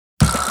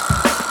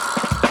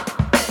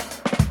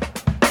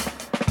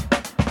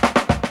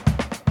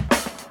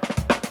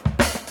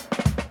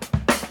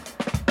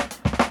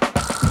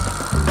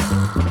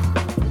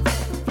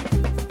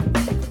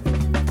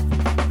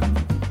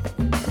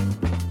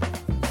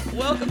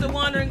Welcome to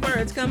Wandering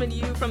Birds, coming to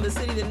you from the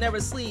city that never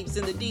sleeps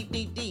in the deep,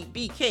 deep, deep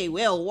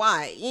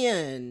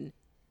BKLYN.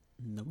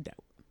 No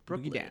doubt.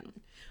 Brooklyn. Down.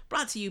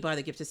 Brought to you by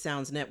the Gifted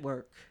Sounds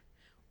Network.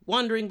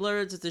 Wandering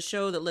Birds is the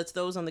show that lets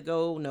those on the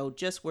go know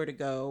just where to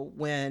go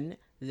when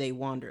they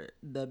wander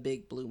the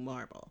big blue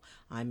marble.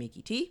 I'm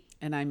Mickey T.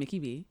 And I'm Mickey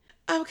B.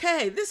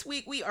 Okay, this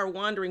week we are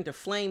wandering to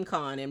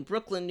FlameCon in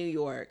Brooklyn, New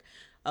York,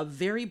 a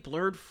very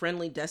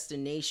blurred-friendly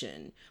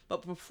destination.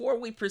 But before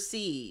we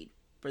proceed,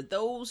 for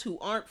those who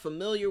aren't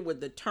familiar with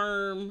the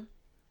term,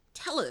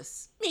 tell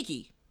us,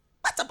 Mickey,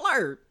 what's a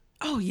blurred?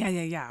 Oh,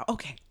 yeah.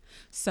 Okay.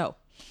 So,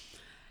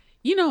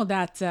 you know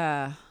that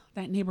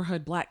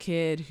neighborhood black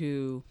kid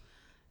who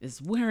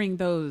is wearing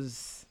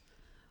those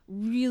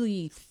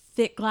really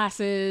thick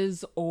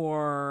glasses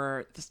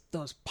or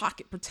those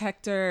pocket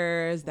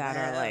protectors that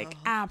are like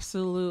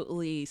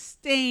absolutely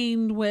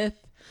stained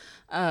with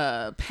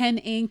pen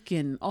ink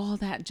and all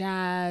that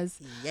jazz.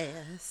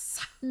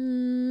 Yes.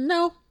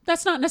 No,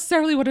 that's not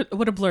necessarily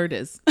what a blurred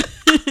is.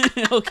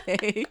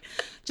 Okay,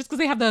 just because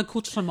they have the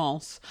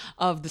accoutrements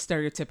of the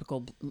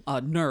stereotypical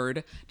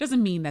nerd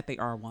doesn't mean that they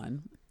are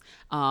one.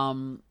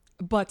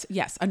 But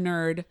yes, a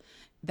nerd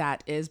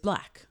that is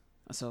black,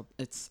 so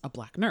it's a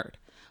black nerd.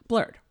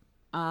 Blurred.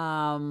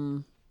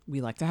 We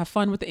like to have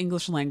fun with the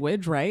English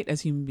language, right,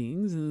 as human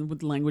beings, and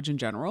with language in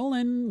general,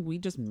 and we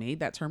just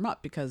made that term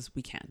up because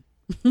we can.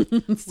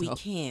 We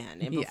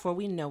can, and before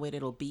we know it,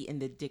 it'll be in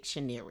the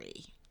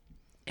dictionary.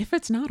 If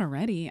it's not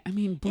already, I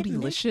mean,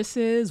 bootylicious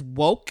is,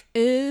 woke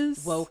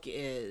is.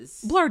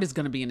 Blurred is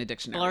going to be in the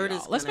dictionary. Blurred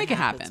is. Let's make it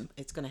happen.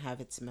 It's going to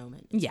have its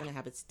moment. It's going to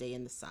have its day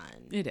in the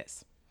sun. It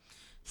is.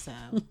 So,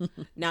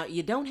 now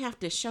you don't have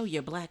to show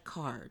your black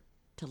card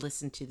to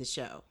listen to the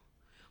show,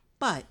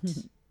 but,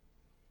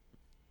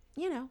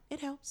 you know,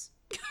 it helps.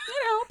 It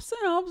helps.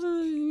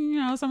 You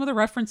know, some of the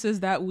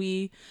references that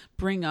we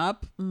bring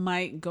up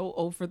might go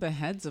over the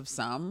heads of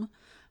some.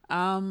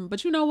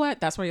 But you know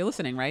what? That's why you're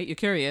listening, right? You're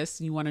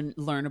curious. You want to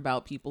learn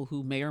about people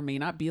who may or may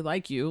not be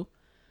like you.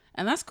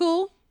 And that's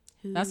cool.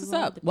 That's what's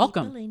up.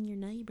 Welcome. In your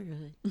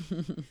neighborhood.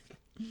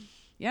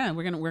 Yeah,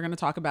 we're gonna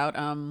talk about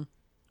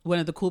one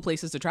of the cool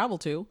places to travel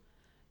to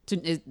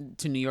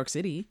New York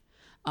City.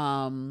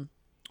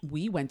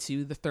 We went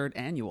to the 3rd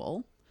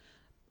annual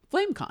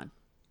FlameCon,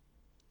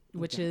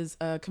 which is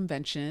a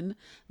convention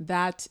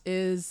that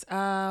is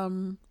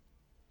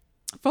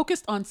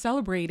focused on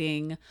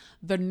celebrating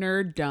the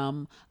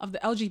nerddom of the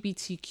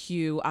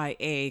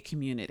LGBTQIA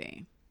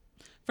community.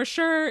 For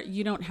sure,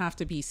 you don't have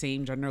to be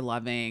same gender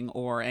loving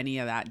or any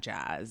of that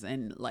jazz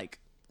and like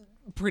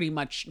pretty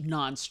much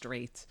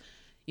non-straight.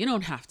 You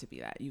don't have to be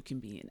that. You can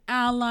be an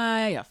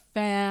ally, a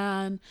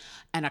fan,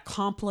 an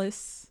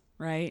accomplice,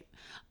 right?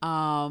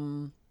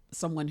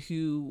 Someone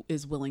who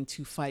is willing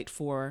to fight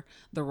for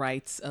the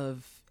rights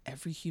of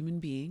every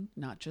human being,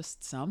 not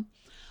just some.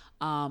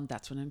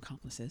 That's what an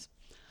accomplice is.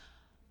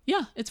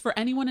 Yeah, it's for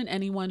anyone and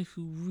anyone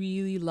who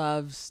really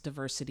loves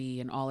diversity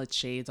in all its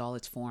shades, all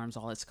its forms,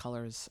 all its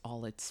colors,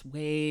 all its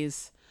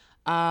ways.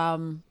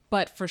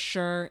 But for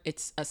sure,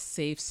 it's a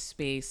safe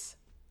space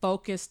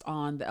focused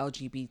on the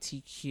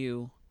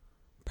LGBTQ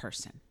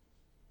person.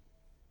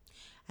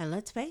 And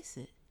let's face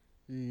it,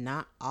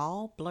 not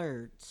all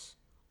blurreds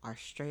are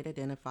straight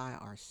identify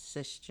or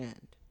cisgender.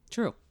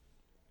 True.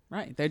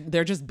 Right.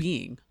 They're just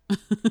being.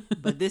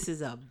 But this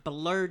is a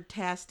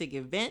blurred-tastic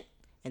event,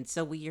 and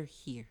so we are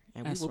here.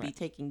 And we will be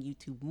taking you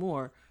to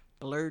more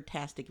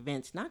blurred-tastic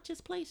events, not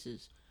just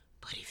places,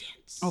 but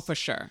events. Oh, for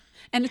sure.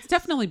 And it's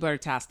definitely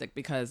blurred-tastic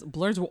because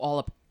blurs were all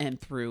up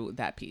and through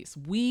that piece.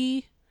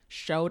 We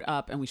showed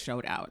up and we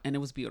showed out, and it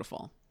was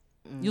beautiful.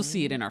 You'll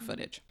see it in our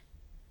footage.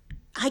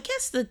 I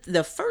guess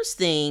the first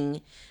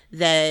thing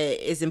that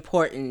is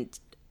important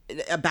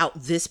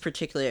about this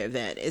particular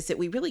event is that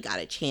we really got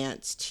a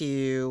chance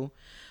to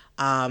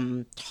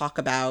talk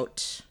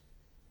about,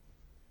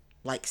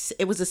 like,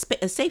 it was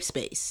a safe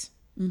space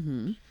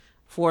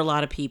for a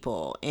lot of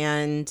people.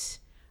 And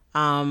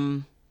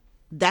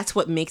that's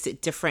what makes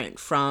it different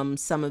from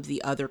some of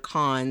the other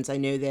cons. I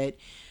know that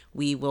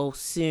we will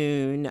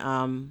soon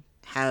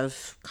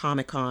have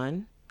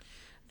Comic-Con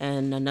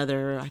and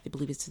I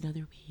believe it's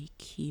another week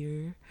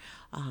here.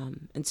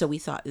 And so we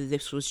thought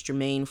this was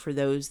germane for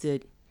those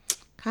that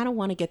kind of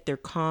want to get their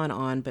con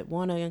on, but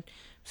want to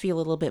feel a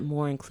little bit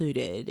more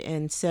included.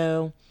 And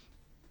so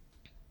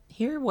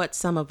hear what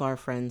some of our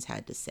friends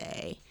had to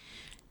say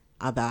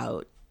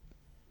about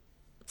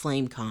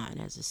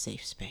FlameCon as a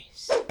safe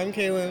space. I'm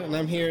Kaylin, and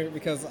I'm here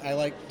because I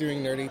like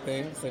doing nerdy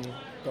things and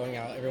going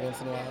out every once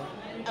in a while.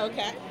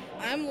 Okay.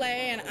 I'm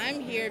Lay, and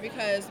I'm here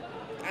because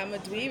I'm a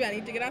dweeb. I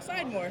need to get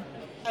outside more.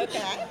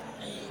 Okay.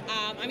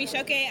 I'm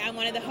Ishoke. I'm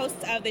one of the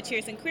hosts of the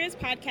Cheers and Queers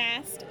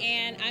podcast,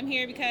 and I'm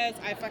here because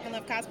I fucking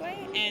love cosplay,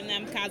 and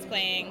I'm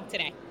cosplaying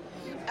today.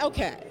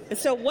 Okay.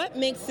 So what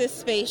makes this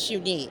space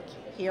unique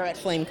here at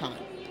FlameCon?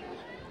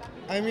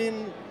 I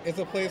mean, it's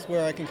a place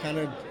where I can kind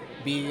of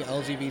be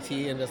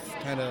LGBT and just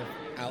kind of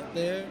out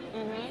there.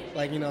 Mm-hmm.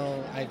 Like, you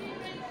know, I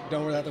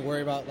don't really have to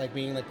worry about, like,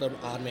 being, like, the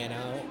odd man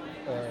out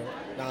or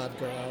the odd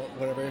girl out,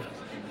 whatever.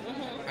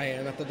 Mm-hmm. I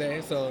am at the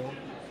day, so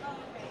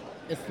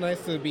it's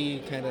nice to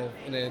be kind of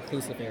in an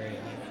inclusive area.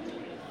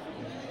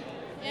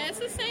 Yeah, it's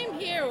the same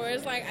here, where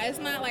it's like, it's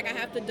not like I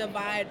have to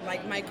divide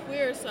like my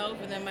queer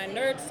self and then my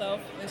nerd self.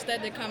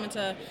 Instead, they come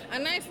into a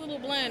nice little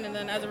blend, and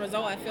then as a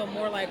result, I feel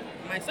more like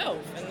myself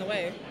in a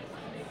way.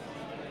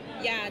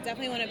 Yeah,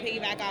 definitely want to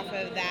piggyback off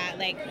of that.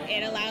 Like,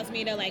 it allows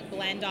me to like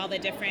blend all the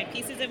different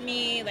pieces of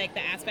me, like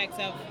the aspects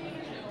of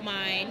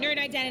my nerd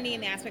identity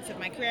and the aspects of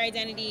my queer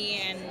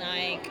identity, and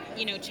like,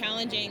 you know,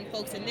 challenging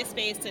folks in this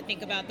space to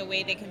think about the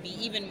way they can be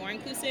even more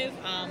inclusive.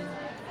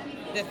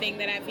 The thing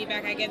that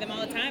feedback I give them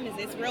all the time is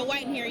it's real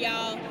white in here,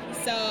 y'all.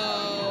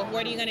 So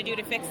what are you gonna do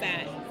to fix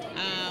that?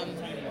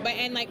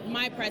 And like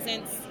my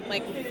presence,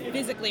 like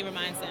physically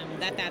reminds them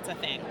that that's a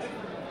thing.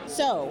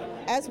 So,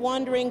 as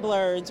Wandering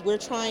Blurs, we're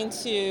trying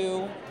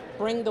to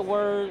bring the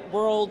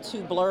world to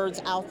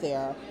blurs out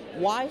there.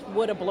 Why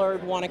would a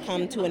blurred want to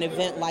come to an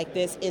event like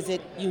this? Is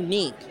it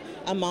unique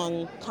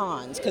among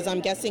cons? Because I'm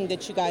guessing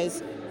that you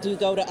guys do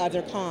go to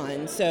other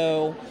cons.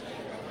 So,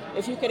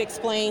 if you could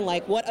explain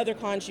like what other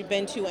cons you've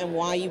been to and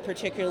why you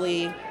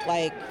particularly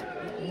like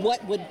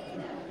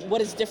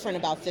what is different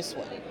about this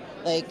one?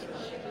 Like,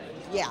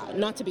 yeah,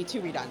 not to be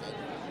too redundant.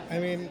 I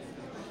mean,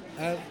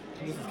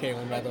 this is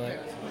Caitlin, by the way.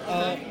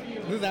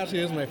 This actually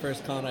is my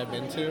first con I've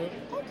been to.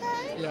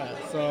 Okay. Yeah,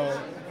 so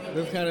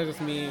this is kind of just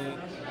me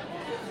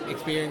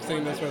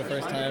experiencing this for the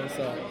first time.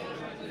 So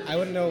I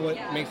wouldn't know what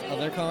makes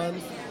other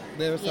cons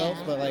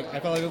themselves, but like I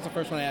felt like this was the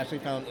first one I actually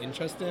found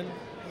interest in.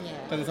 Yeah.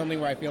 Because it's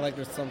something where I feel like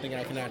there's something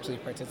I can actually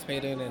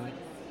participate in and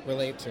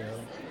relate to.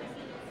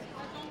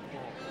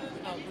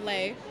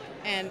 Lay,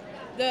 and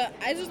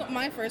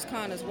my first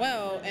con as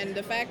well, and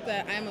the fact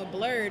that I'm a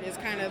blurred is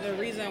kind of the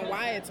reason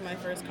why it's my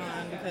first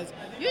con, because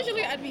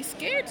usually I'd be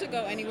scared to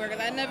go anywhere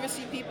because I never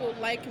see people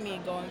like me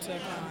going to a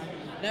con.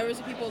 Never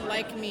see people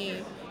like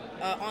me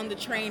on the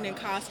train in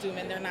costume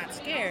and they're not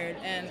scared.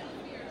 And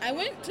I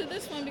went to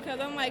this one because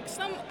I'm like,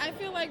 I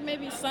feel like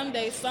maybe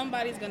someday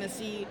somebody's going to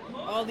see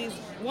all these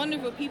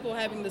wonderful people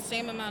having the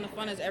same amount of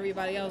fun as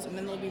everybody else, and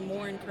then they'll be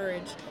more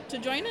encouraged to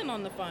join in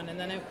on the fun. And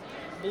then it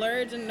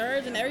blurs and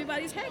nerds and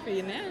everybody's happy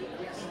in the end.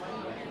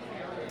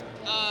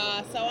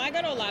 So I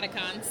go to a lot of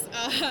cons.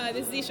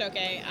 This is Shoke.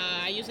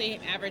 I usually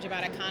average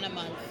about a con a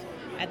month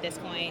at this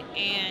point.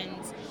 And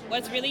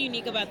what's really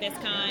unique about this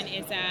con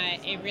is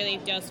that it really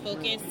does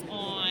focus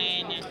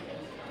on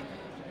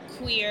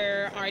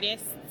queer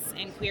artists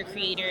and queer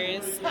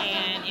creators,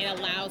 and it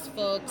allows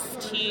folks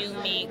to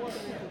make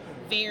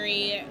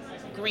very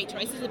great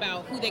choices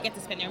about who they get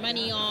to spend their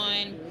money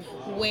on,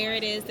 where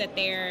it is that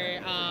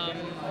they're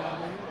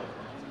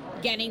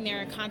getting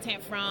their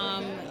content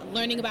from,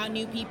 learning about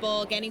new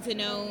people, getting to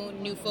know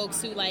new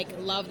folks who like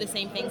love the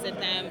same things as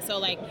them. So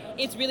like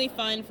it's really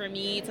fun for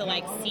me to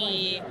like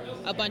see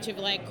a bunch of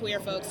like queer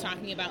folks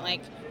talking about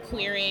like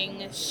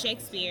queering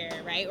Shakespeare,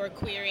 right? Or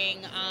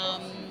queering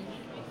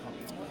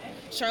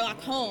Sherlock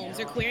Holmes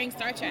or queering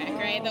Star Trek,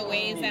 right? The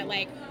ways that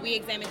like we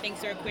examine things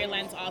through a queer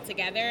lens all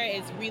together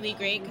is really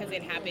great because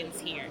it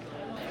happens here.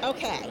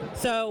 Okay,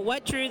 so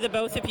what drew the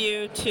both of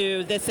you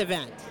to this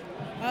event?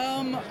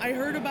 I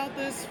heard about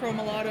this from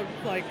a lot of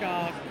like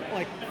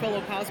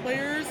fellow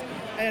cosplayers,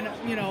 and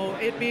you know,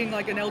 it being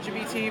like an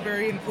LGBT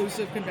very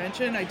inclusive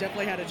convention, I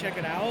definitely had to check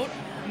it out.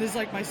 And this is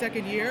like my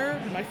second year,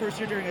 and my first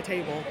year during a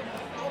table.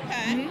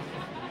 Okay.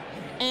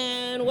 Mm-hmm.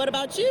 And what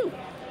about you?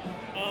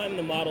 I'm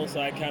the model, so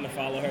I kind of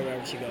follow her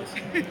wherever she goes.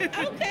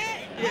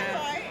 Okay. Yeah.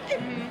 All right.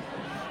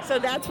 Mm-hmm. So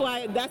that's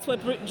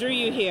what drew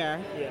you here.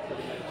 Yeah.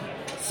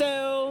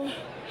 So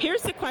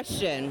here's the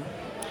question: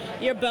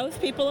 you're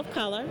both people of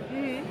color.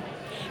 Mm-hmm.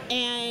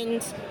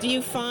 And do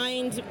you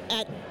find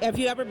have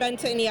you ever been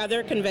to any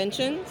other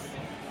conventions?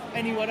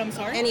 Any what? I'm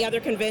sorry? Any other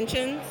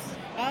conventions?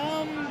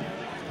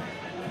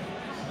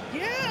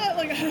 Yeah,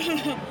 like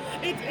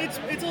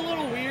it's a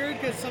little weird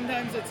because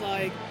sometimes it's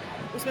like,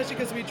 especially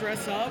because we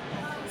dress up,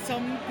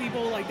 some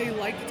people like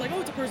it's like,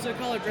 oh, it's a person of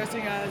color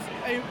dressing as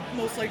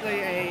most likely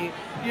a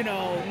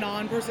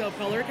non-person of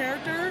color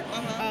character.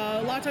 Uh-huh.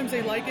 A lot of times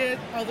they like it.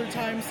 Other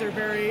times they're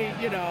very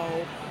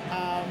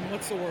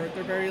what's the word?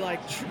 They're very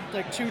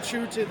too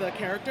true to the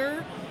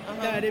character,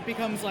 uh-huh, that it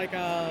becomes like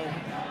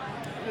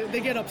they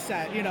get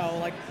upset,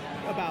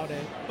 about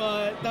it.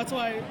 But that's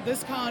why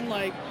this con,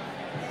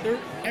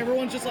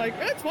 everyone's just like,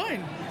 it's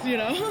fine,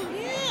 Yeah.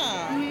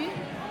 Mm-hmm.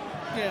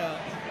 Yeah.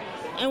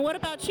 And what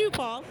about you,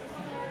 Paul?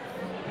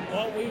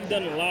 Well, we've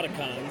done a lot of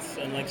cons,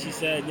 and like she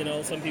said,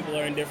 some people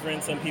are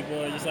indifferent, some people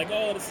are just like,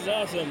 oh, this is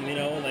awesome,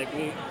 like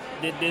we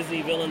did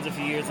Disney Villains a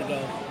few years ago,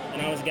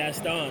 and I was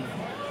Gaston.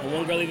 And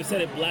one girl even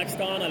said it, Black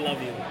Ston, I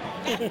love you.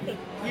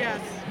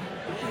 Yes.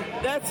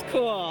 That's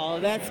cool.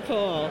 That's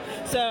cool.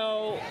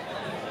 So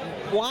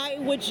why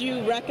would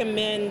you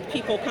recommend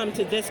people come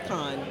to this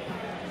con?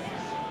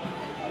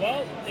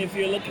 Well, if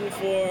you're looking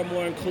for a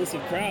more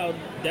inclusive crowd,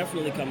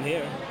 definitely come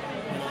here.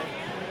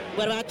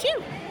 What about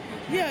you?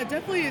 Yeah,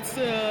 definitely it's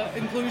the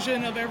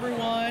inclusion of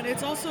everyone.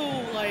 It's also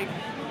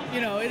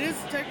it is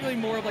technically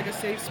more of like a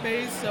safe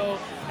space. So,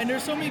 and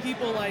there's so many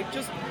people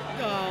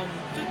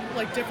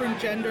like different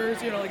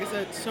genders. You know, like I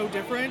said, it's so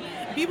different.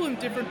 People in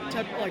different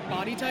like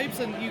body types,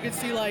 and you can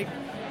see like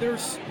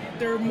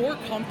they're more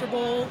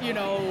comfortable. You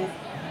know.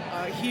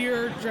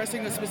 Here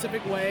dressing a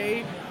specific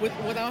way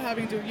without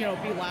having to, you know,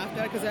 be laughed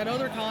at, because at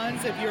other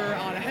cons, if you're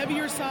on a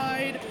heavier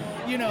side,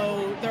 you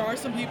know, there are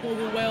some people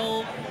who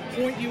will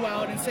point you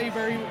out and say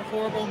very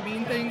horrible,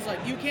 mean things like,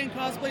 you can't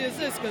cosplay as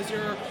this because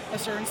you're a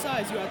certain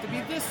size, you have to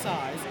be this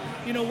size,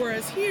 you know,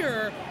 whereas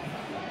here,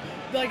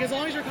 like, as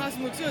long as your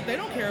costume looks good, they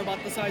don't care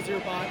about the size of your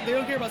body, they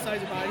don't care about the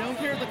size of your body, they don't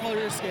care the color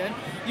of your skin,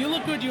 you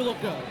look good,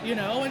 you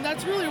know, and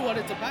that's really what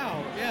it's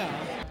about, yeah.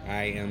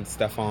 I am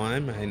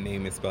Stefan. My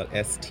name is spelled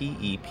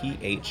Stephon.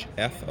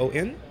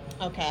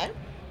 Okay.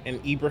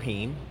 And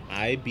Ibrahim,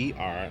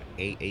 Ibrahim.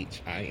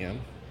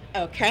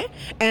 Okay.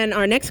 And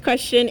our next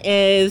question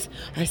is,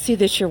 I see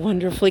that you're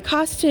wonderfully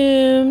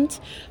costumed.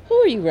 Who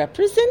are you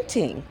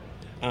representing?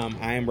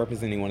 I am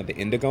representing one of the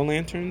Indigo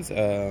Lanterns.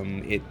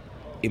 It's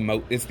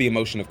the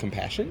emotion of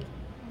compassion.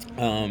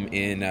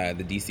 In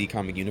the DC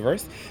comic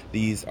universe.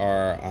 These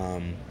are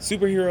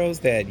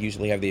superheroes that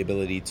usually have the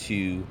ability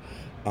to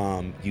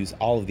use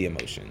all of the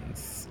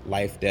emotions: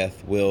 life,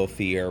 death, will,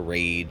 fear,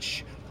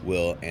 rage,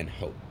 will, and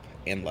hope,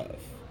 and love.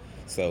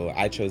 So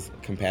I chose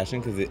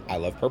compassion because I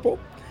love purple,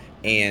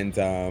 and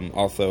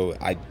also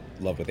I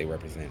love what they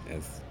represent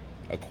as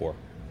a core.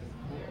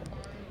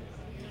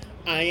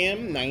 I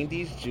am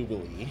 90s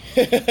Jubilee.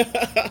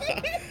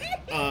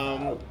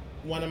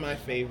 One of my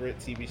favorite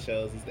TV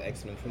shows is the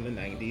X-Men from the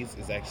 90s.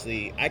 Is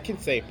actually, I can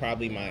say,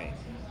 probably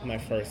my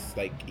first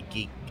like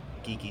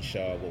geeky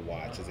show I would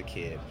watch as a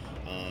kid.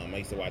 I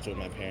used to watch it with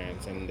my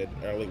parents, and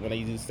when I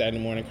used to do Saturday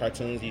morning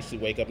cartoons, I used to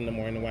wake up in the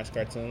morning to watch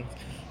cartoons.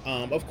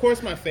 Of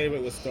course, my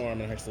favorite was Storm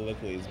and her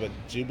soliloquies, but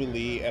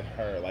Jubilee and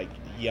her like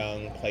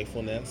young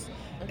playfulness,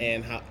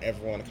 and how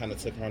everyone kind of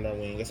took her under her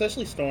wing,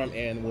 especially Storm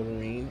and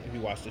Wolverine, if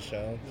you watch the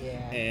show. Yeah.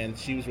 And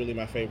she was really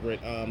my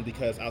favorite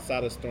because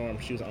outside of Storm,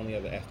 she was the only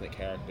other ethnic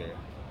character,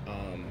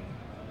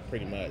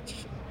 pretty much.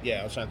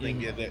 Yeah, I was trying to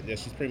think. Yeah,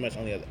 she's pretty much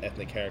only an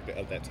ethnic character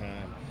of that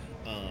time.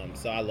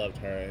 So I loved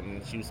her,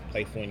 and she was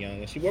playful and young,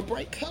 and she wore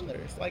bright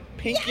colors, like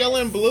pink, yellow,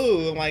 and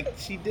blue, and like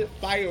she did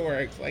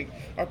fireworks. Like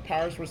her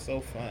powers were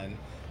so fun.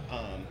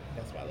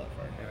 That's why I love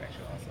her. And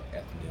actually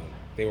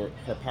also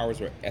her powers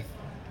were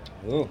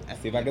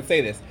let's see if I can say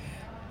this,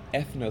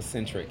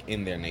 ethnocentric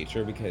in their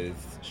nature, because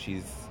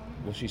she's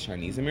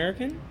Chinese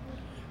American,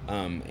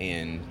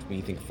 and when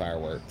you think of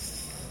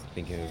fireworks,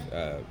 think of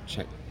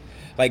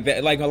like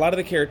a lot of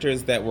the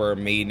characters that were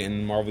made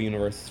in Marvel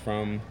Universe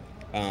from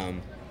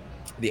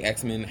the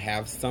X-Men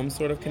have some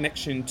sort of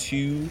connection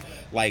to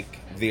like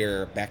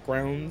their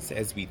backgrounds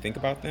as we think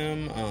about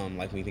them.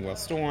 Like when you think about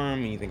Storm,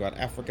 and you think about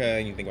Africa,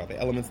 and you think about the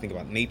elements, think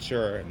about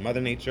nature and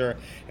Mother Nature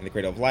and the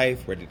cradle of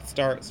life. Where did it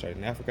start? It started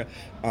in Africa.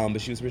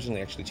 But she was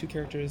originally actually two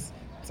characters.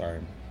 Sorry,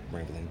 I'm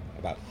rambling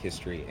about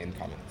history and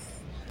comics.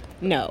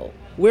 No,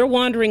 we're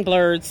wandering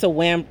blurs, so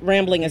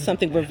rambling is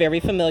something we're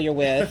very familiar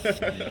with.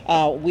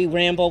 We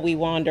ramble, we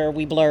wander,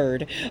 we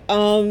blurred.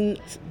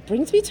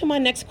 Brings me to my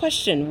next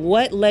question.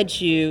 What led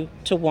you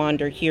to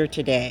wander here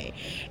today?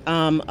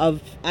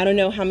 I don't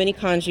know how many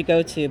cons you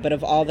go to, but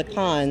of all the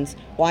cons,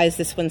 why is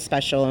this one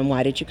special, and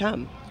why did you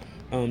come?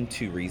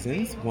 Two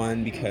reasons.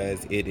 One,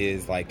 because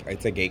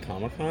it's a gay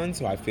Comic-Con,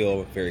 so I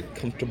feel very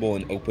comfortable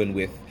and open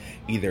with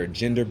either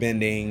gender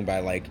bending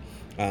by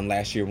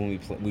last year when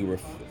we were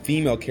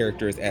female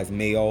characters as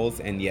males,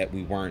 and yet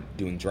we weren't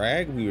doing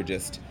drag. We were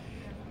just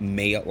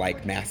male,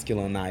 like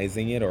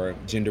masculinizing it, or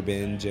gender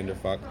bend, gender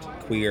fucked,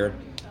 queer.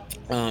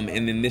 And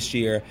then this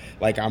year,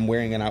 I'm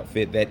wearing an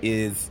outfit that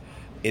is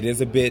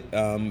a bit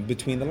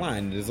between the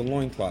line. It is a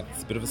loincloth.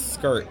 It's a bit of a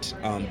skirt,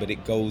 but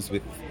it goes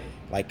with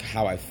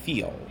how I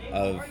feel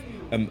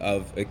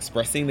of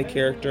expressing the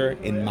character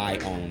in my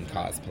own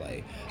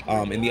cosplay.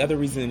 And the other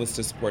reason was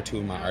to support two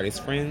of my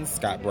artist friends,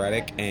 Scott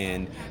Braddock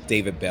and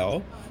David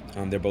Bell.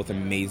 They're both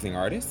amazing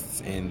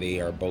artists, and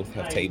they both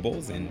have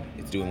tables, and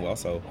it's doing well,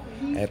 so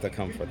I had to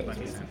come for those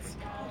reasons.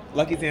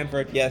 Lucky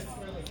Sanford, yes.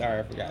 Sorry,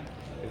 I forgot.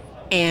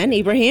 And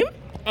Ibrahim?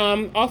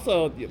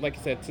 Also, like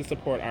I said, to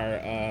support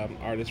our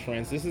artist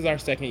friends, this is our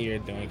second year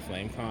doing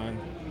FlameCon.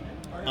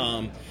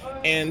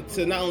 And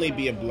to not only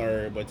be a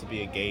blurred, but to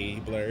be a gay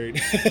blurred.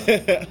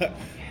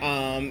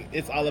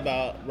 It's all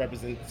about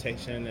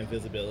representation and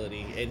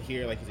visibility. And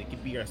here, like you said, you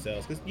can be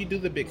yourselves. Because you do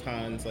the big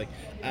cons,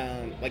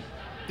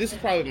 this is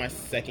probably my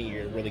second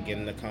year really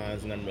getting the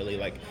cons, and I'm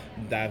really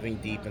diving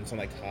deep into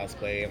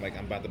cosplay, and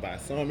I'm about to buy a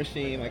sewing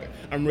machine.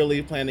 I'm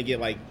really planning to get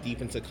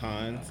deep into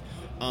cons.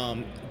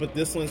 But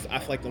this one's, I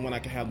feel like, the one I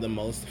can have the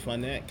most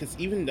fun at, because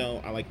even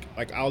though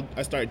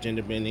I start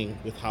gender bending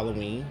with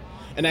Halloween,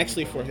 and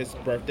actually for his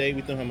birthday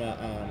we threw him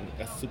a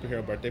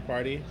superhero birthday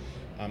party.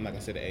 I'm not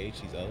gonna say the age,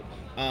 he's old.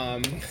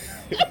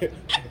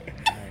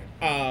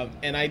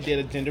 And I did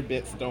a gender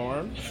bend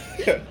Storm.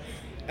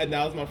 And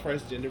that was my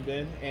first gender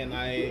bend, and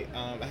I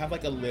have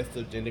a list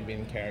of gender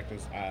bend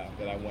characters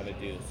that I want to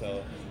do.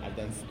 So I've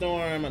done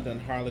Storm, I've done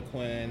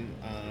Harlequin,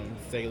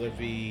 Sailor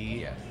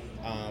V.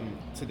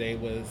 Today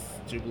was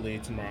Jubilee.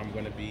 Tomorrow I'm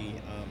going to be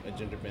a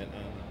gender bend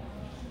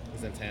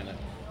Zatanna.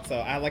 So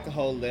I have like a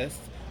whole list.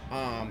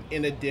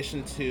 In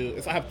addition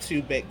to, so I have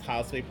 2 big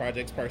cosplay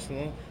projects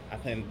personal. I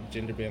plan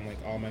gender bend like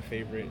all my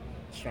favorite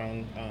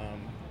strong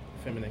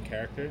feminine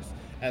characters,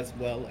 as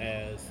well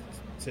as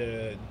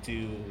to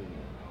do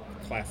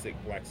classic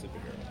Black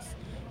superheroes.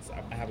 So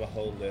I have a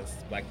whole list.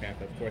 Black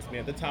Panther, of course, being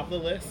at the top of the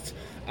list,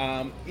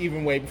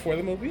 even way before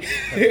the movie.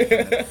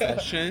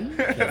 Obsession,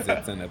 because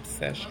it's an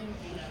obsession.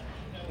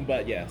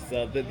 But yeah,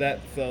 so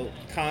so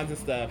cons and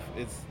stuff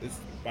it's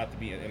about to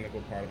be an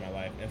integral part of my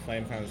life. And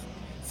FlameCon,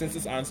 since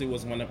this honestly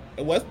was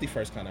it was the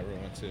first con I ever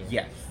went to.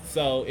 Yes.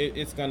 So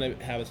it's gonna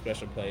have a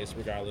special place,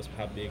 regardless of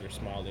how big or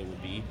small it will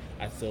be.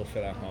 I still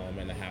feel at home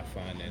and to have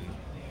fun, and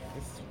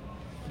it's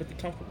pretty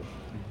comfortable.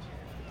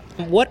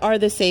 What are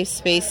the safe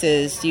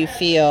spaces do you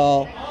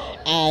feel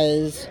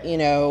as,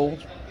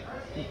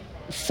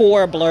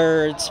 for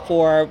blurs,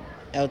 for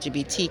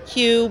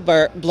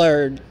LGBTQ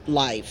blurred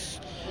life?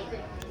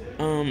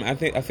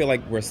 I feel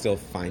like we're still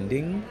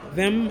finding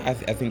them. I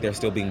think they're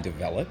still being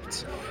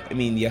developed. I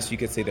mean, yes, you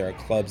could say there are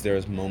clubs.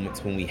 There's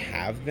moments when we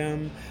have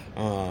them.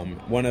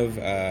 One of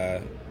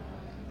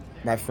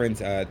my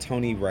friends,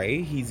 Tony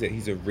Ray, he's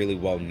a really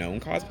well-known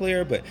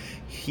cosplayer, but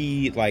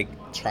he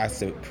tries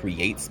to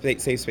create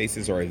safe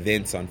spaces or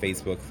events on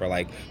Facebook for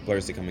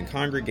blurs to come and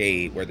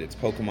congregate, whether it's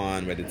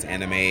Pokemon, whether it's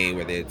anime,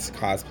 whether it's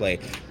cosplay,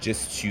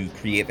 just to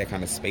create that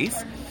kind of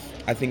space.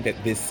 I think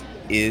that this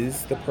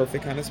is the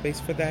perfect kind of space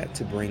for that,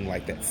 to bring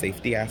that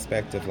safety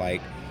aspect of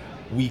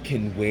we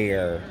can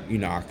wear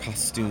our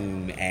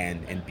costume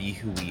and be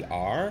who we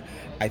are.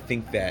 I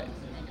think that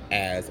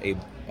as a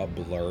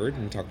blurred,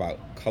 when we talk about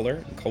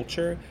color and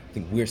culture, I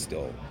think we're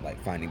still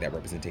finding that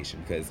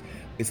representation, because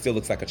it still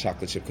looks like a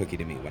chocolate chip cookie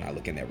to me when I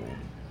look in that room.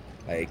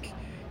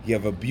 You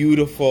have a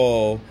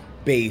beautiful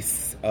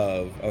base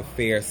of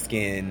fair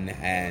skin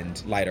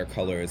and lighter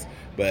colors,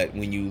 but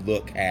when you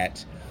look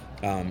at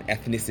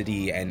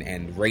ethnicity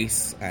and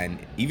race and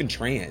even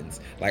trans,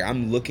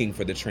 I'm looking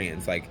for the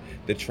trans,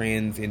 the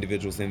trans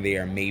individuals in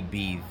there may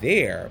be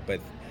there, but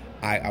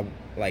I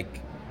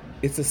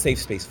it's a safe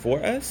space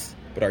for us.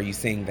 But are you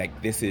saying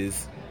this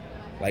is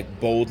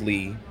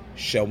boldly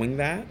showing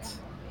that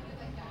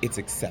it's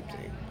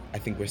accepting? I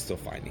think we're still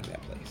finding that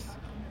place.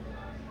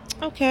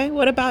 Okay,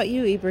 what about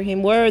you,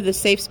 Ibrahim? Where are the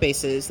safe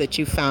spaces that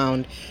you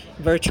found,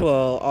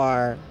 virtual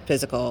or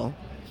physical?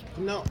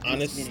 No,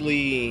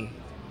 honestly,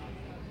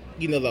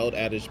 the old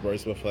adage,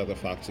 birds will feather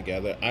flock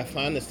together. I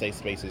find the safe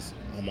spaces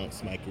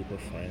amongst my group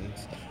of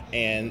friends,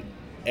 and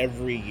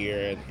every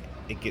year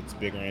it gets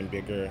bigger and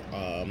bigger.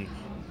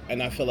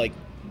 And I feel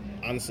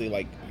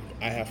honestly,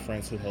 I have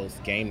friends who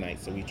host game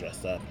nights, so we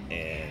dress up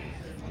and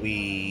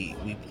we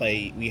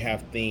play. We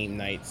have theme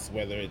nights,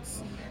 whether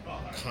it's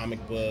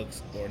comic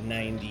books or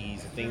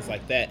 90s, things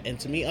like that. And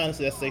to me,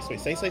 honestly, that's safe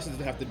space. Safe spaces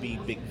don't have to be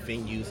big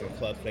venues and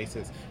club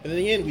places. But in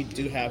the end, we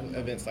do have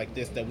events like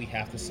this that we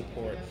have to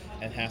support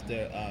and have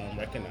to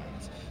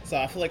recognize. So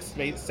I feel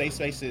safe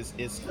spaces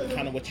is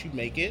kind of what you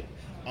make it,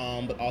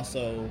 but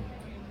also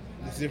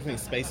there's a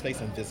difference between space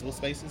and visible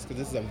spaces, because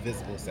this is a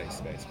visible safe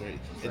space where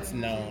it's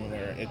known,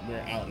 where we're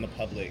out in the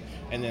public,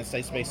 and then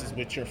safe spaces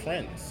with your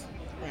friends.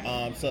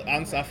 So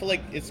honestly, I feel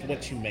like it's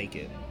what you make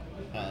it.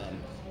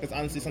 Because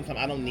honestly, sometimes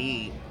I don't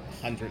need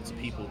hundreds of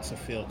people to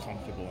feel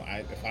comfortable.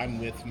 If I'm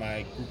with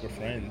my group of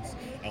friends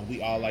and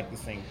we all like the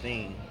same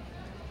thing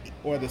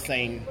or the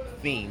same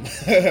theme,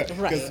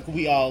 because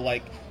we all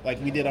like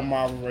we did a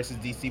Marvel versus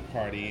DC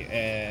party,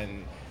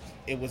 and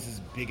it was his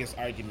biggest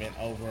argument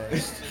over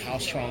how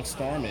strong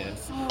Storm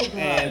is. Oh,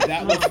 and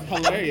that was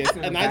hilarious.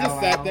 And I just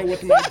sat there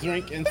with my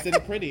drink and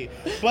sitting pretty.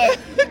 But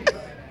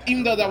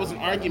even though that was an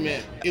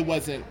argument, it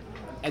wasn't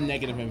a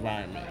negative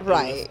environment.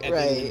 Right, at the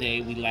end of the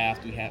day, we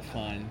laughed, we had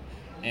fun,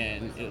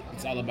 and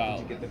it's all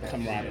about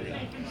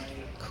camaraderie.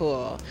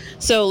 Cool.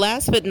 So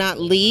last but not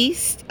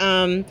least,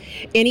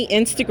 any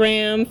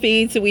Instagram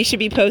feeds that we should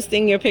be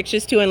posting your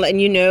pictures to and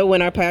letting you know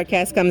when our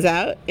podcast comes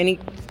out? Any?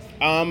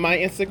 My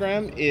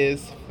Instagram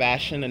is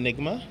Fashion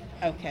Enigma.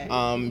 Okay.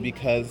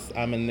 Because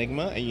I'm an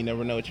enigma and you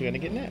never know what you're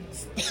going to get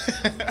next.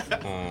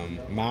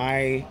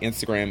 My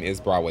Instagram is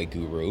Broadway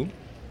Guru.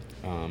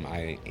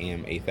 I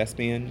am a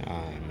thespian.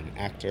 I'm an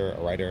actor,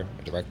 a writer,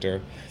 a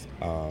director.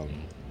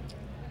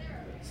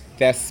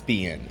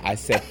 Thespian. I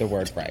said the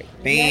word right.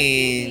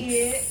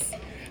 Thanks.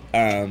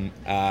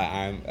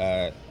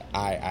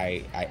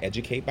 I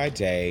educate by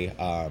day.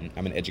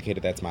 I'm an educator.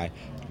 That's my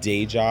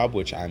day job,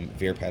 which I'm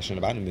very passionate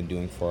about and have been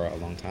doing for a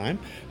long time.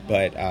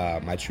 But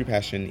my true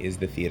passion is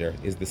the theater,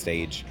 is the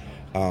stage.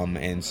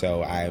 And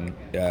so I'm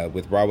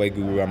with Broadway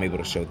Guru, I'm able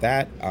to show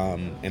that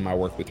in my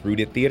work with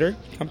Rooted Theater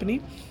Company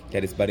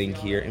that is budding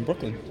here in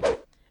Brooklyn.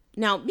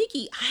 Now,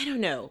 Mickey, I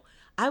don't know.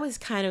 I was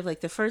kind of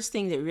the first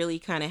thing that really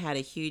kind of had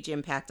a huge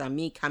impact on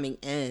me coming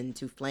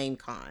into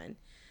FlameCon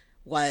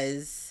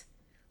was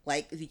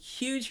the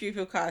huge group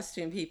of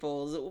costume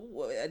people.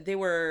 They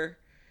were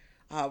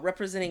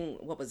representing,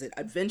 what was it,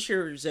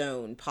 Adventure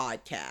Zone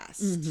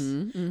podcast.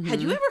 Mm-hmm, mm-hmm.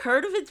 Had you ever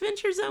heard of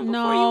Adventure Zone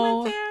before you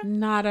went there?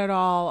 Not at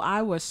all.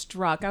 I was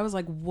struck. I was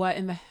like, what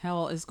in the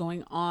hell is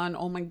going on?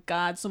 Oh my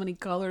God, so many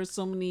colors,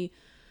 so many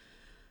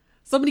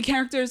So many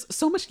characters,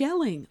 so much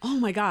yelling. Oh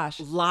my gosh.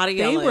 A lot of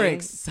They yelling. were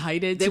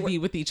excited to be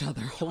with each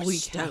other. Holy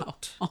cow.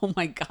 stoked. Oh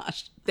my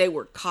gosh. They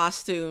were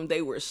costumed.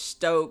 They were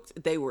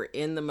stoked. They were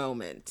in the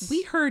moment.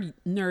 We heard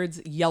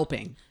nerds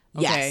yelping.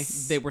 Okay.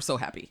 Yes. They were so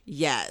happy.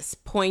 Yes,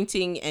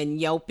 pointing and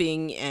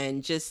yelping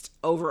and just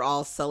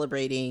overall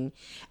celebrating.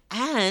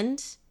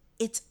 And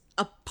it's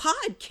a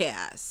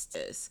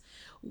podcast.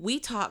 We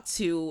talked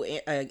to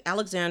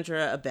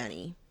Alexandra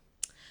Abeni,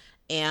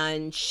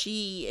 and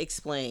she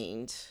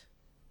explained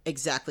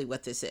exactly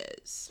what this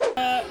is.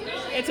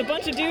 It's a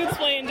bunch of dudes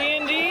playing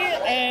D&D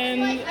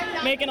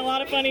and making a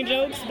lot of funny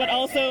jokes, but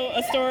also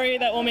a story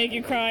that will make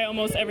you cry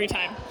almost every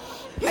time.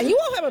 And you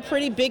all have a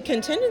pretty big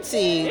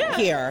contingency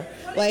here.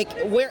 Like,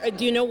 where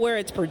do you know where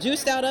it's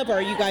produced out of, or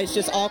are you guys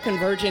just all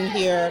converging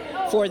here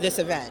for this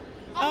event?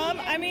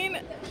 I mean,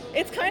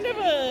 it's kind of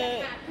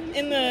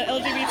in the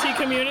LGBT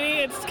community,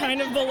 it's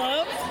kind of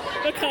beloved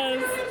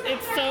because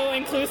it's so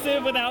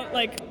inclusive without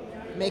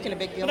Making a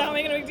big deal. Without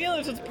making a big deal,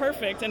 it's just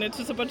perfect, and it's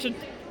just a bunch of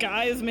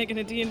guys making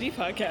a D&D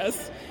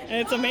podcast, and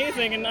it's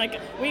amazing, and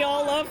we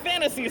all love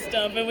fantasy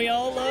stuff, and we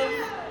all love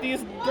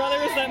these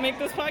brothers that make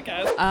this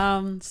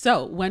podcast.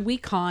 So when we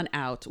con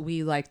out,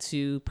 we like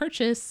to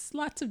purchase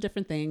lots of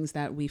different things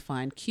that we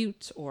find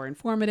cute or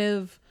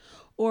informative,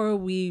 or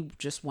we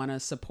just want to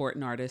support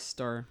an artist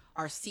or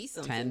see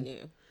something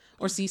new.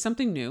 Or see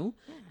something new,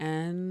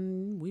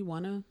 and we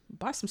want to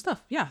buy some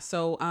stuff. Yeah,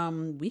 so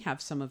we have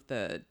some of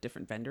the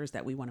different vendors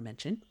that we want to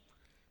mention.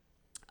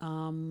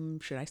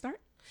 Should I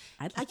start?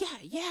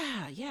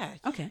 Yeah.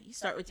 Okay. You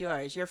start with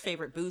yours. Your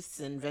favorite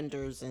booths and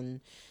vendors and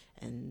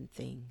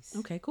things.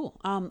 Okay, cool.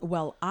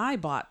 Well, I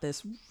bought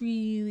this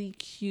really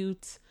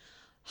cute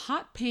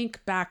hot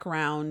pink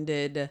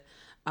backgrounded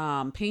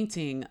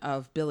painting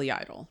of Billy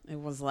Idol. It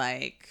was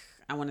I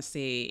want to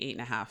say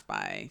 8.5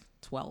 by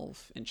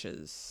 12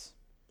 inches.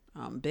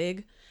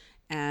 Big,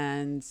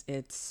 and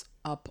it's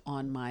up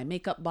on my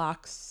makeup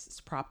box. It's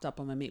propped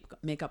up on my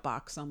makeup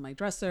box on my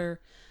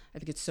dresser. I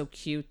think it's so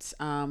cute.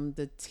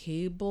 The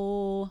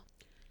table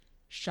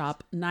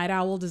shop Night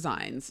Owl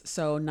Designs.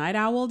 So Night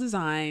Owl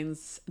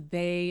Designs,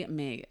 they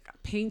make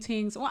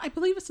paintings. Well, I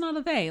believe it's not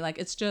a they.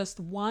 It's just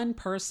one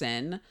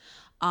person.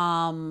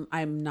 I'm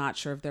not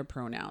sure of their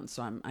pronouns,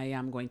 so I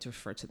am going to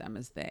refer to them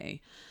as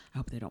they. I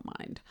hope they don't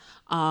mind.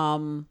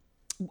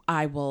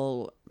 I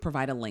will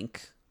provide a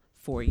link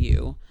for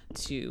you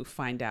to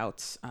find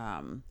out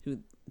who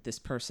this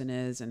person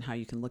is and how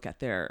you can look at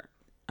their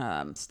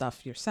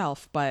stuff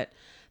yourself. But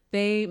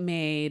they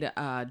made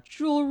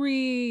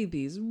jewelry,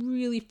 these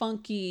really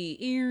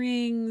funky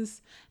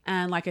earrings.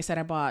 And like I said,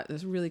 I bought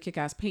this really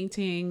kick-ass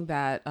painting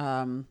that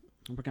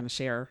we're going to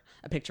share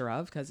a picture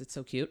of because it's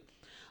so cute.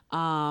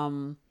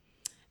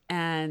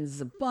 And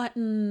the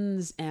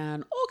buttons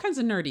and all kinds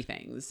of nerdy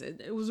things.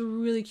 It was a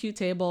really cute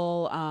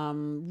table,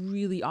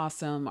 really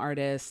awesome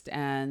artist,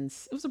 and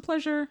it was a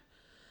pleasure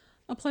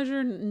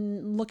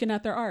looking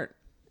at their art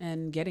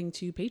and getting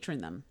to patron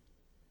them.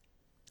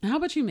 How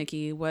about you,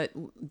 Mickey?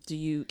 Can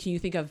you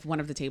think of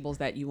one of the tables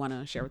that you want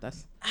to share with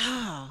us?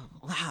 Oh,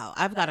 wow.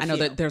 I've got a few. I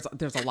know that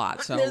there's a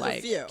lot, so There's a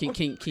few.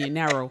 can you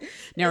narrow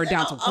it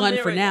down to one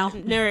for now?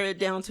 Narrow it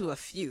down to a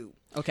few.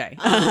 Okay.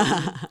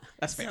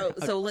 That's fair.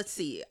 So let's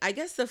see. I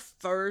guess the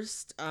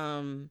first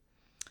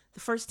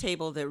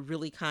table that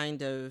really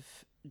kind of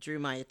drew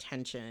my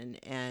attention,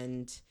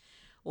 and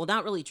well,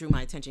 not really drew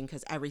my attention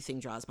because everything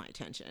draws my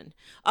attention.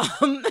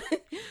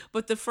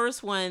 But the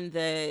first one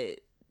that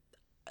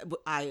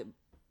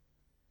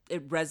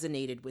it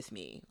resonated with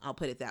me, I'll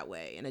put it that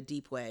way, in a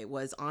deep way,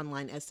 was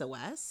Online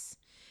SOS.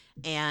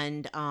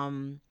 And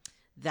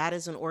that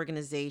is an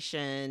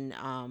organization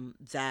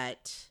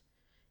that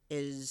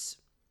is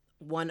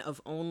one of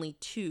only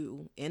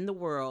 2 in the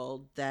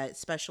world that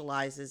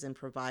specializes in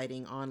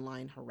providing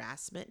online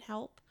harassment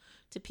help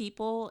to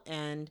people.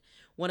 And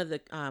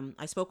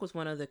I spoke with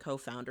one of the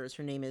co-founders.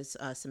 Her name is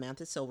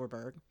Samantha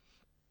Silverberg,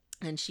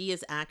 and she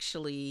is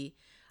actually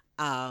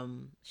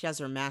she has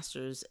her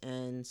master's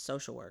in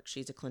social work.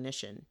 She's a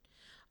clinician.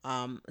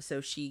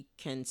 So she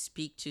can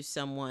speak to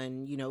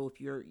someone, if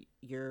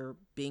you're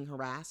being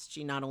harassed.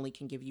 She not only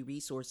can give you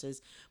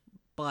resources,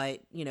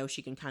 but,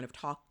 she can kind of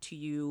talk to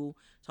you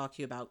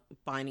about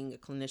finding a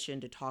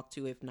clinician to talk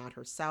to, if not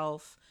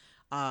herself.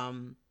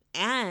 And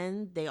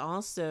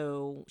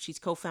she's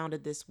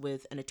co-founded this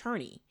with an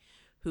attorney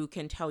who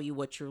can tell you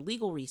what your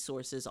legal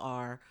resources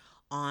are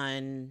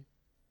on,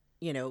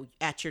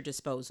 at your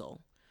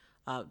disposal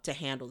to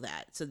handle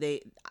that. So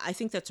I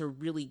think that's a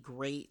really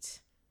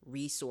great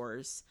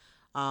resource.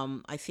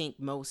 I think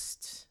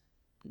most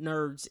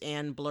nerds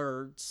and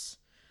blurs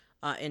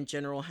in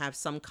general have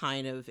some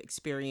kind of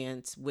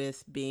experience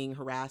with being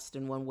harassed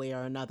in one way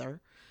or another.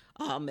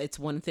 It's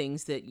one of the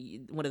things that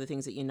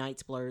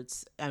unites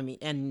blurs, and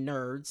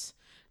nerds,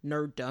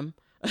 nerddom,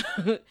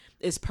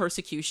 is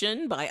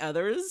persecution by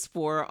others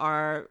for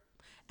our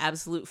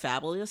absolute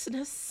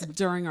fabulousness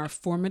during our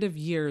formative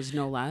years,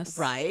 no less.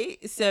 Right.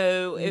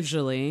 So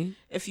usually,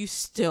 if you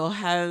still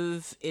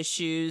have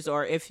issues,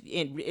 or if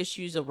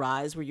issues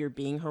arise where you're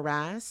being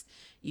harassed,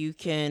 you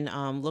can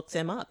look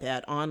them up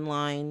at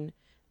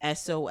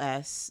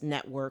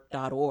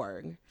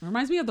onlinesosnetwork.org.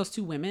 Reminds me of those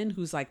two women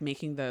who's like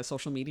making the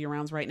social media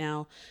rounds right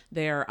now.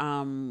 They're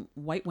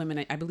white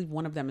women. I believe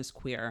one of them is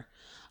queer,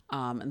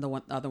 and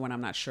the other one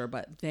I'm not sure.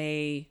 But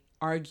they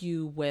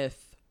argue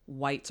with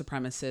white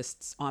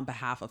supremacists on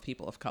behalf of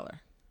people of color.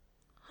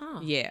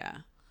 Huh. Yeah.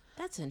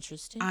 That's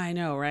interesting. I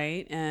know,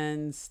 right?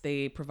 And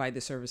they provide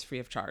the service free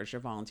of charge. They're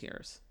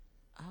volunteers.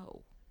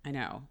 Oh. I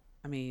know.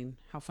 I mean,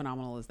 how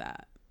phenomenal is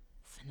that?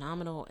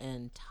 Phenomenal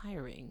and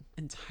tiring.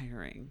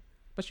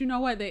 But you know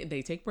what?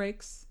 They take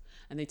breaks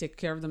and they take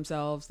care of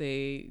themselves.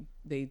 They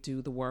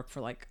do the work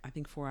for like, I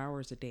think 4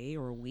 hours a day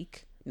or a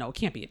week. No, it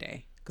can't be a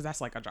day because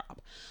that's like a job.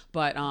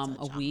 But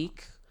a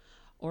week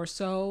or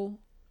so.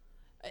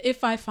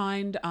 If I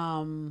find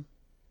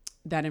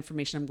that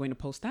information, I'm going to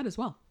post that as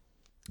well.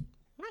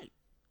 Right.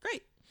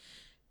 Great.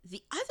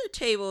 The other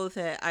table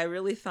that I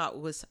really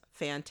thought was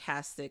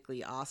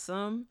fantastically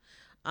awesome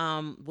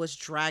was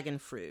Dragon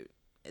Fruit.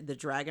 The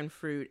Dragon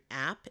Fruit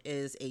app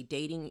is a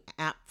dating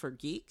app for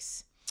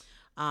geeks.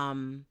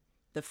 The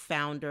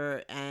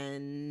founder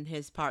and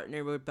his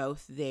partner were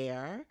both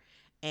there.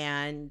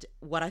 And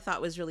what I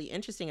thought was really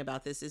interesting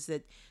about this is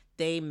that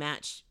they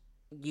match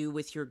you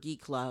with your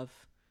geek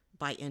love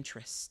by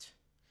interest.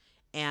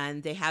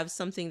 And they have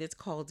something that's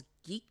called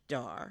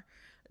Geekdar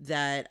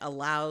that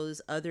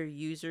allows other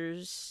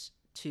users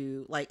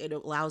to, like, it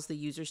allows the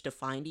users to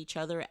find each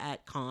other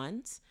at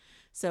cons.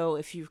 So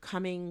if you're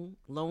coming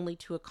lonely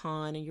to a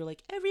con and you're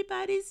like,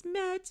 everybody's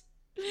met,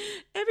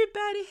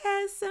 everybody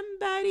has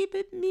somebody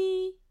but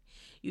me,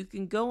 you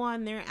can go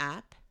on their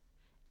app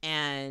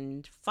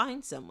and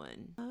find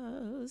someone.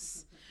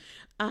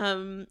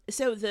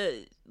 So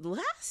the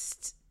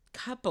last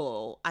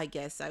couple, I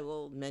guess I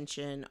will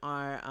mention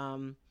are,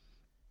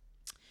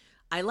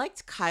 I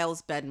liked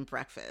Kyle's Bed and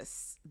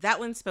Breakfast. That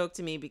one spoke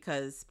to me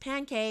because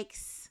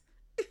pancakes.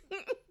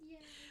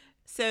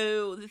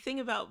 So the thing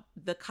about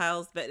the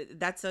Kyle's Bed,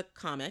 that's a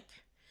comic.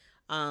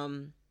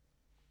 And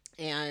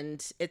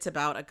it's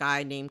about a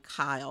guy named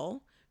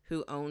Kyle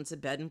who owns a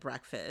bed and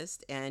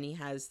breakfast. And he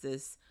has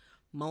this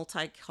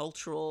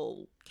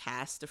multicultural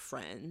cast of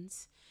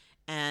friends.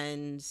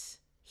 And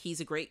he's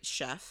a great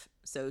chef.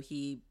 So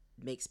he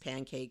makes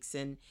pancakes.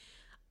 And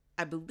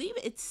I believe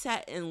it's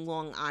set in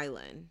Long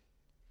Island.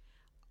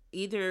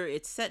 Either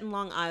it's set in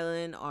Long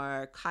Island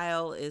or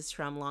Kyle is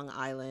from Long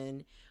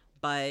Island.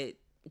 But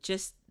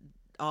just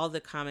all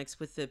the comics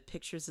with the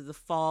pictures of the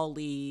fall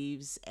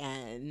leaves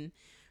and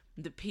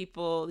the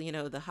people, you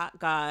know, the hot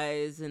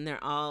guys, and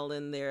they're all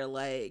in their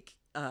like,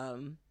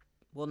 well,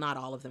 not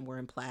all of them were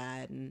in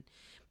plaid.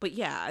 But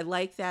yeah, I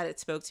like that. It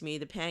spoke to me.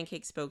 The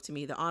pancake spoke to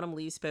me. The autumn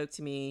leaves spoke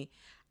to me,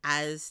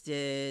 as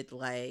did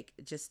like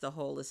just the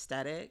whole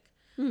aesthetic.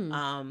 The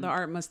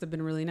art must have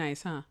been really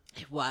nice, huh?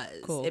 It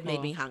was. Cool. It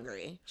made me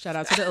hungry. Shout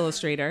out to the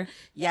illustrator.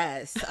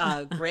 Yes.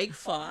 Greg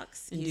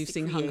Fox.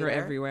 Inducing hunger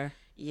everywhere.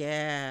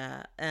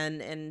 Yeah.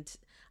 And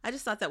I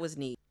just thought that was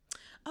neat.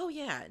 Oh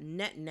yeah,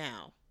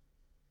 NetTV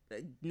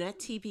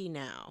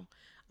Now.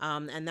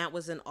 And that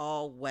was an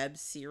all web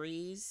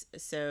series.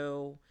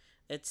 So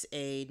it's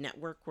a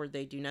network where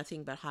they do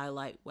nothing but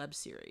highlight web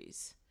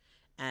series.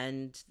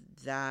 And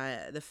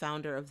the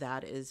founder of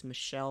that is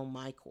Michelle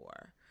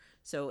Micor.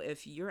 So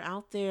if you're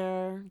out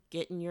there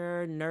getting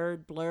your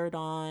nerd blurred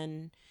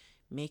on,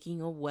 making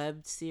a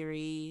web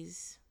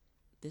series,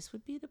 this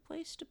would be the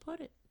place to put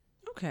it.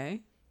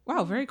 Okay.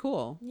 Wow, very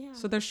cool. Yeah.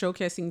 So they're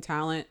showcasing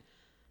talent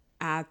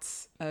at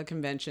a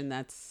convention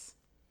that's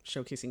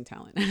showcasing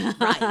talent.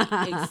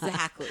 Right,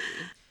 exactly.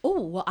 Oh,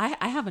 well,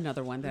 I have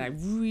another one that I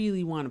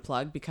really want to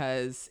plug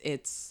because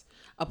it's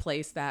a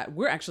place that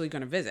we're actually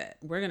going to visit.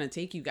 We're going to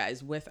take you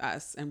guys with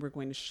us and we're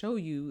going to show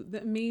you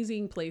the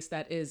amazing place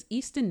that is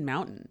Easton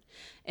Mountain.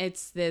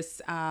 It's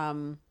this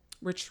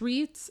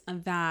retreat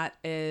that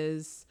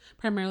is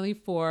primarily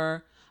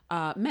for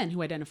men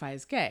who identify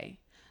as gay,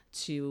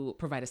 to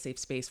provide a safe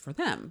space for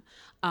them.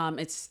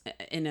 It's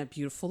in a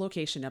beautiful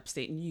location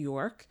upstate New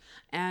York.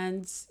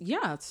 And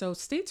yeah, so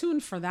stay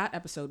tuned for that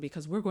episode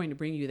because we're going to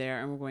bring you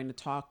there and we're going to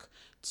talk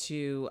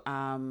to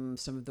some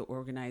of the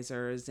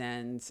organizers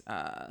and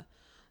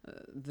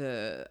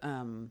the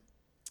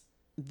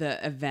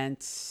event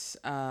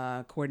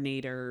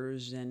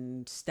coordinators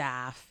and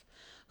staff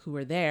who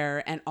are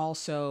there, and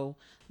also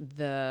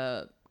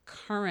the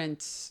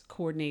current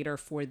coordinator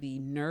for the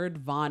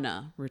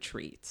Nerdvana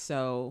retreat.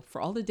 So for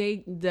all the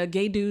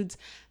gay dudes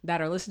that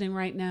are listening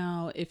right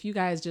now, if you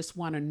guys just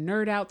want to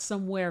nerd out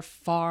somewhere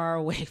far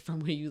away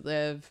from where you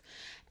live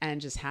and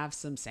just have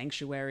some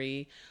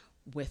sanctuary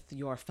with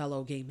your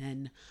fellow gay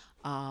men,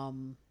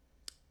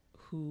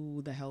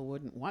 who the hell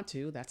wouldn't want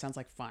to? That sounds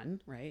like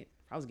fun, right?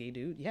 If I was a gay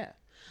dude, yeah.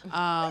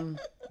 I'm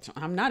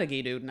not a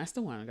gay dude and I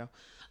still want to go.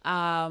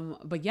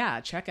 But yeah,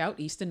 check out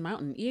Easton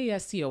Mountain,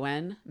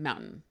 EASTON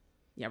Mountain.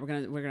 Yeah,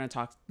 we're gonna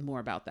talk more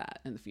about that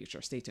in the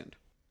future. Stay tuned.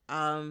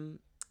 I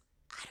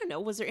don't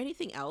know. Was there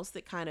anything else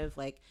that kind of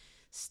like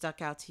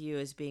stuck out to you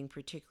as being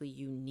particularly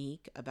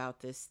unique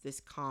about this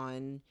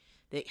con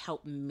that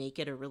help make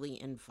it a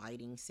really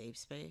inviting, safe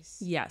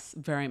space. Yes,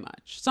 very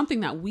much.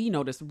 Something that we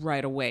noticed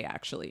right away,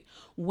 actually,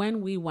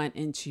 when we went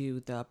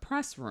into the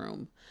press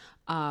room,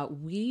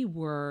 we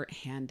were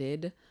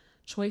handed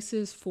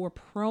choices for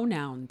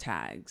pronoun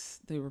tags.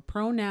 They were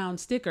pronoun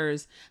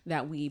stickers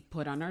that we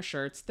put on our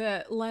shirts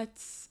that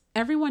lets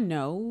everyone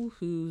know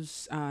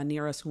who's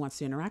near us, who wants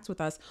to interact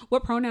with us,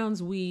 what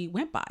pronouns we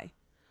went by,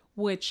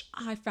 which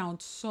I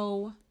found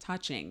so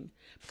touching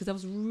because that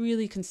was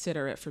really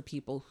considerate for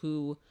people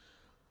who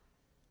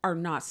are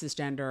not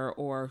cisgender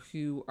or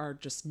who are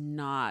just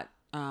not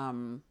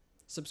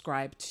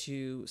subscribed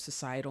to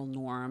societal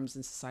norms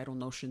and societal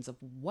notions of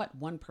what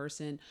one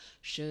person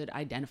should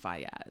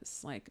identify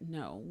as. Like,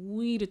 no,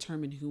 we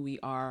determine who we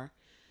are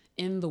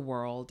in the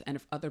world. And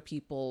if other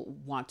people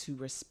want to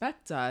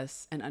respect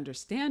us and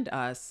understand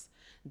us,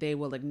 they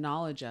will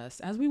acknowledge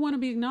us as we want to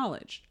be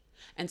acknowledged.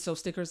 And so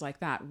stickers like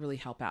that really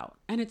help out.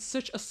 And it's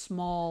such a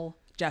small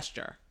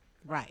gesture,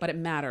 Right. but it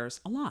matters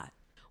a lot.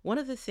 One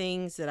of the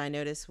things that I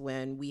noticed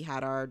when we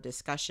had our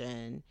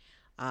discussion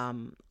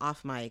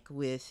off mic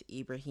with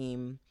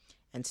Ibrahim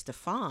and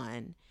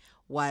Stefan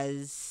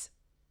was,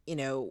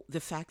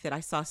 the fact that I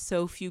saw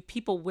so few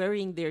people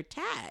wearing their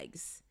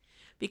tags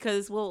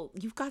because, well,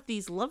 you've got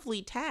these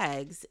lovely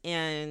tags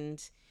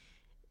and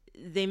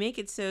they make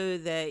it so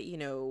that,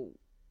 you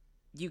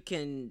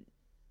can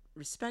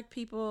respect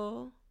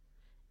people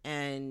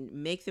and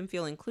make them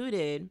feel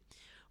included.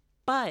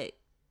 But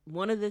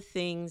one of the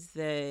things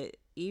that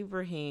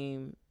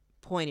Ibrahim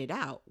pointed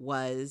out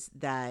was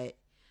that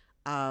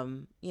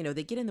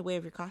they get in the way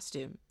of your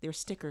costume. They're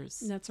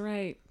stickers. That's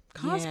right.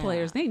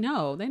 Cosplayers, they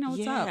know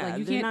what's up. Like,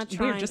 you can't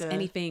wear just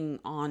anything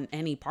on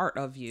any part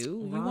of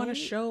you. You want to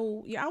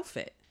show your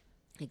outfit.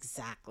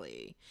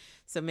 Exactly.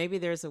 So maybe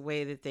there's a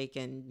way that they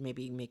can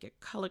maybe make a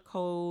color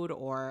code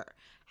or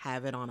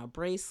have it on a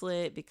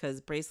bracelet, because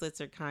bracelets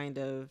are kind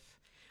of,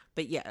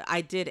 but yeah,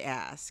 I did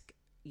ask,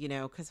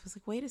 because I was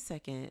like, wait a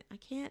second, I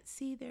can't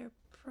see their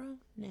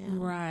pronoun.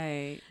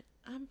 Right.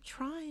 I'm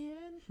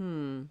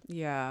trying.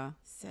 Yeah.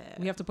 So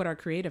we have to put our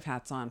creative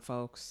hats on,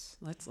 folks.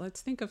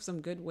 Let's think of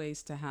some good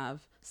ways to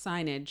have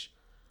signage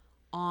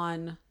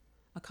on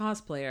a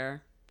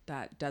cosplayer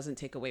that doesn't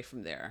take away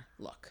from their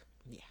look.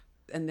 Yeah.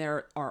 And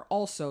there are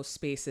also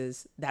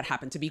spaces that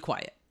happen to be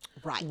quiet,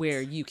 right,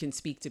 where you can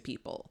speak to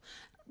people.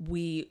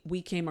 We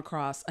came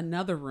across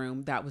another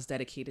room that was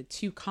dedicated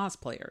to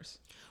cosplayers.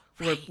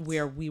 Right.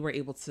 Where we were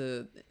able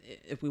to,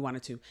 if we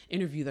wanted to,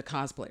 interview the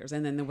cosplayers.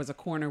 And then there was a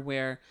corner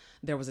where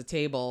there was a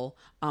table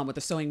with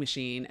a sewing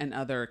machine and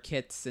other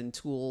kits and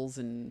tools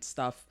and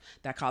stuff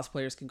that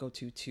cosplayers can go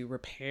to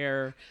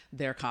repair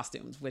their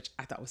costumes, which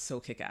I thought was so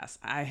kick-ass.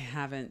 I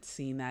haven't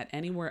seen that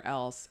anywhere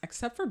else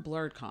except for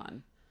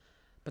BlurredCon.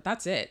 But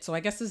that's it. So I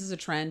guess this is a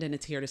trend and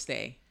it's here to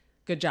stay.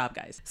 Good job,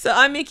 guys. So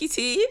I'm Mickey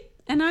T.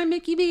 And I'm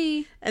Mickey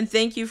B. And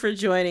thank you for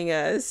joining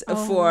us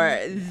for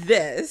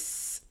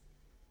this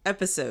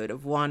episode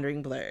of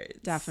Wandering Blurs.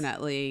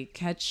 Definitely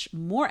catch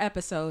more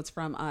episodes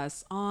from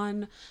us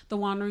on the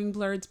Wandering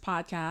Blurs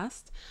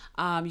podcast.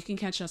 You can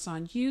catch us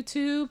on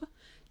YouTube.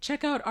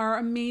 Check out our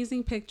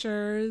amazing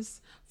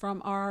pictures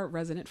from our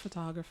resident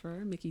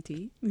photographer, Mickey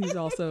T. He's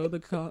also the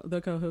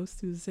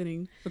co-host who's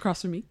sitting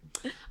across from me.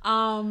 We're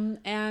on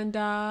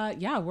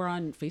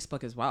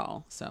Facebook as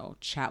well. So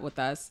chat with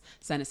us.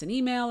 Send us an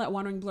email at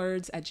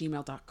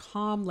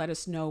wanderingblurs@gmail.com. Let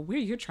us know where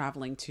you're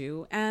traveling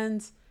to.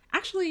 And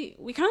actually,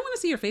 we kind of want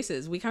to see your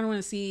faces. We kind of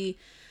want to see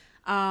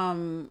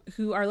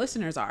who our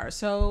listeners are.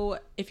 So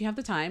if you have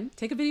the time,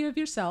 take a video of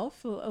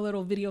yourself, a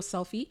little video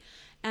selfie,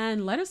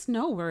 and let us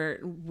know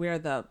where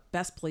the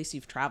best place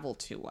you've traveled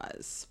to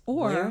was.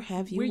 Or where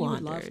have you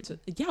wandered?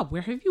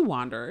 Where have you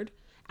wandered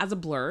as a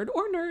blurred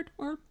or nerd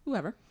or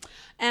whoever.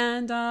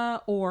 And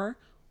or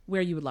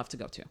where you would love to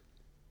go to.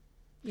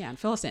 Yeah, and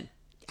fill us in.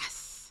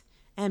 Yes.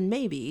 And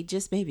maybe,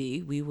 just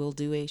maybe, we will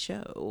do a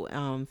show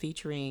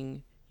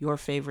featuring your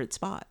favorite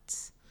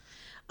spots.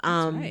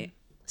 That's right.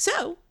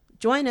 So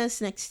join us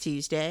next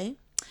Tuesday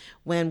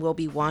when we'll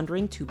be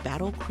wandering to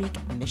Battle Creek,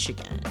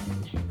 Michigan.